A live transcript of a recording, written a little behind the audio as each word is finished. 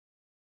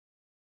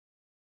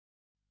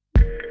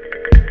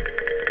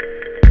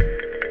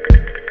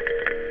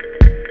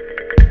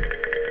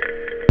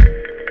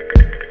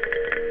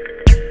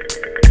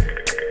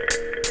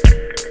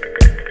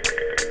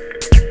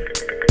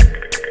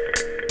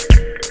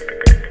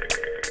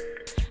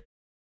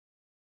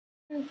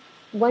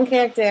one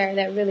character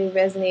that really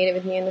resonated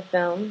with me in the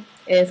film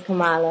is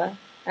Kamala.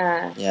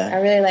 I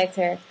really liked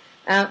her.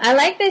 I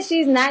like that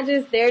she's not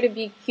just there to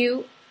be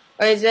cute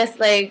or just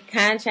like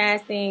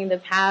contrasting the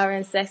power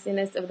and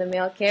sexiness of the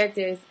male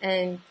characters,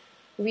 and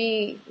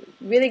we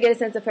really get a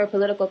sense of her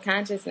political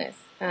consciousness.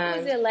 What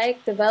was it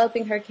like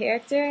developing her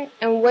character,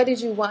 and what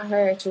did you want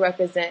her to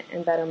represent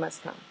in Better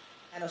Must Come?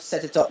 Kind of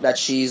set it up that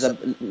she's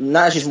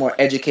not she's more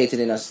educated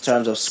in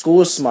terms of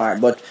school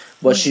smart,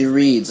 but she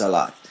reads a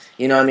lot.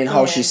 You know what I mean?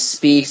 How she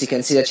speaks, you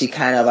can see that she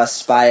kind of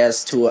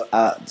aspires to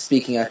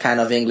speaking a kind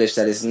of English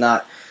that is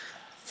not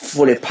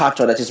fully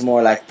patois, that is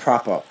more like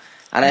proper.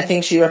 And I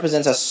think she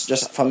represents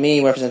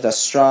represents a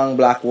strong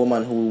black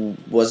woman who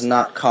was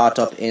not caught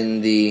up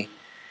in the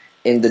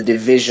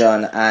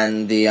division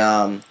and the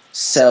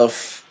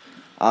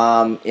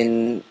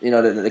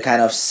the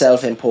kind of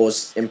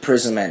self-imposed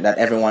imprisonment that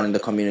everyone in the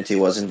community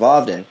was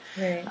involved in.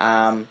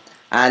 Right.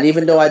 And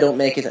even though I don't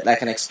make it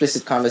like an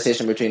explicit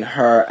conversation between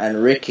her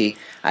and Ricky,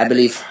 I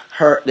believe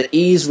the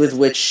ease with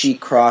which she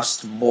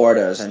crossed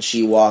borders and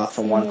she walked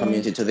from one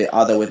community to the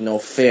other with no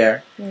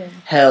fear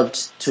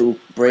helped to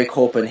break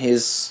open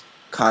his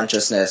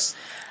consciousness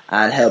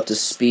and helped to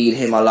speed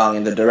him along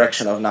in the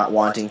direction of not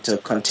wanting to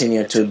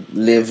continue to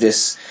live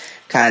this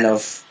kind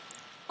of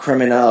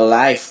criminal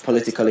life,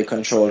 politically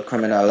controlled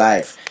criminal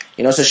life.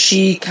 You know, so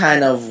she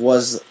kind of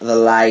was the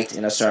light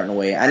in a certain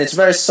way. And it's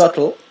very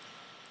subtle,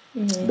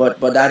 but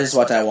that is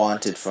what I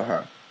wanted for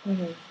her.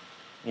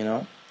 You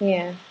know?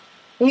 Yeah.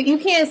 You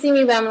can't see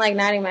me, but I'm like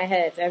nodding my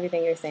head to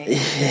everything you're saying.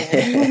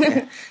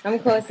 Yeah. I'm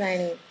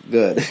co-signing.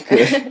 Good.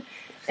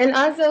 And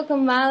also,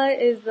 Kamala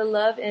is the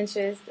love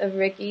interest of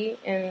Ricky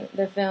in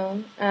the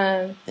film.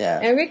 And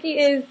Ricky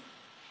is,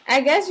 I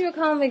guess you would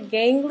call him a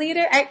gang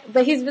leader,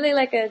 but he's really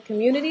like a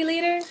community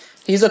leader.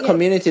 He's a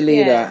community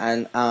leader,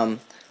 and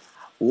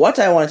what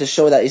I wanted to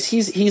show that is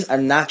he's a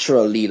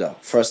natural leader,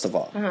 first of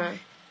all,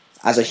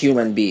 as a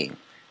human being.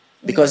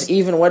 Because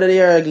even whether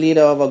you're a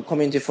leader of a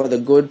community for the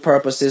good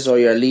purposes or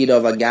you're a leader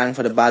of a gang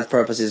for the bad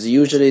purposes,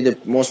 usually the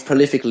most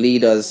prolific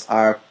leaders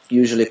they're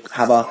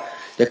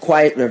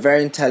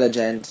very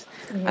intelligent,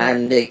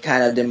 and they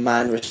kind of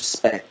demand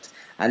respect,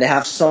 and they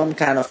have some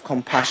kind of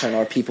compassion,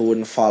 or people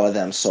wouldn't follow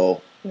them so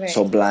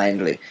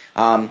blindly.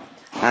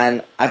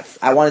 And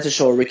I wanted to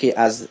show Ricky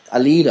as a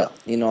leader,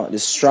 you know, the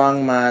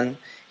strong man.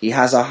 He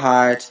has a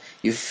heart.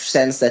 You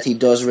sense that he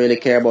does really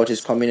care about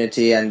his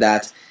community, and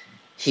that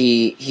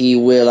he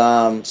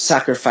will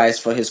sacrifice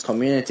for his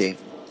community.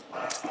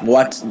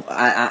 But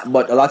a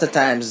lot of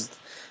times,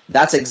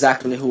 that's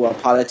exactly who a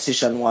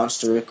politician wants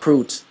to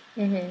recruit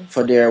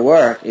for their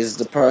work, is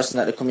the person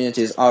that the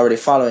community is already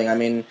following. I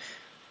mean,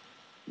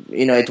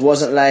 you know, it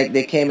wasn't like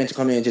they came into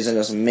communities and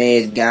just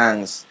made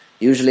gangs.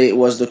 Usually it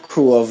was the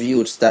crew of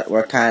youths that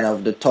were kind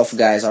of the tough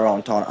guys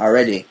around town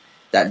already,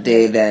 that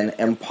they then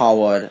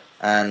empowered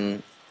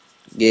and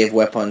gave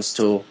weapons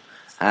to,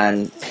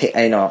 and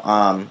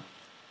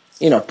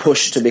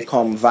pushed to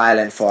become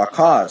violent for a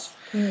cause.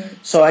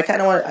 So I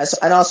kind of want,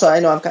 and also I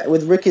know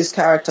with Ricky's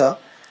character,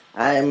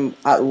 I'm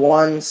at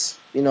once,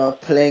 you know,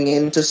 playing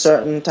into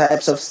certain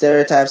types of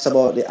stereotypes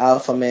about the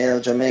alpha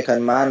male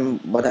Jamaican man,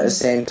 but at the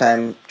same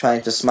time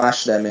trying to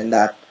smash them in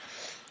that,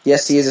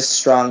 yes, he is a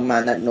strong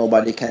man that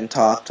nobody can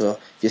talk to. If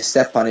you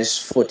step on his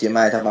foot, you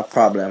might have a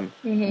problem.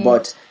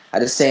 But at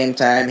the same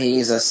time, he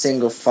is a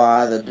single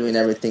father doing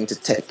everything to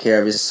take care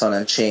of his son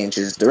and change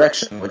his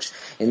direction, which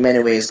in many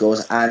ways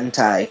goes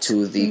anti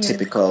to the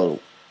typical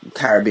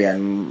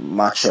Caribbean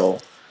macho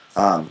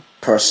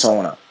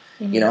persona,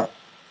 you know?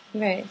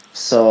 Right.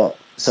 So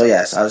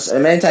yes,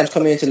 many times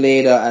community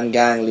leader and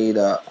gang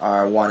leader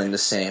are one and the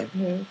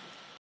same.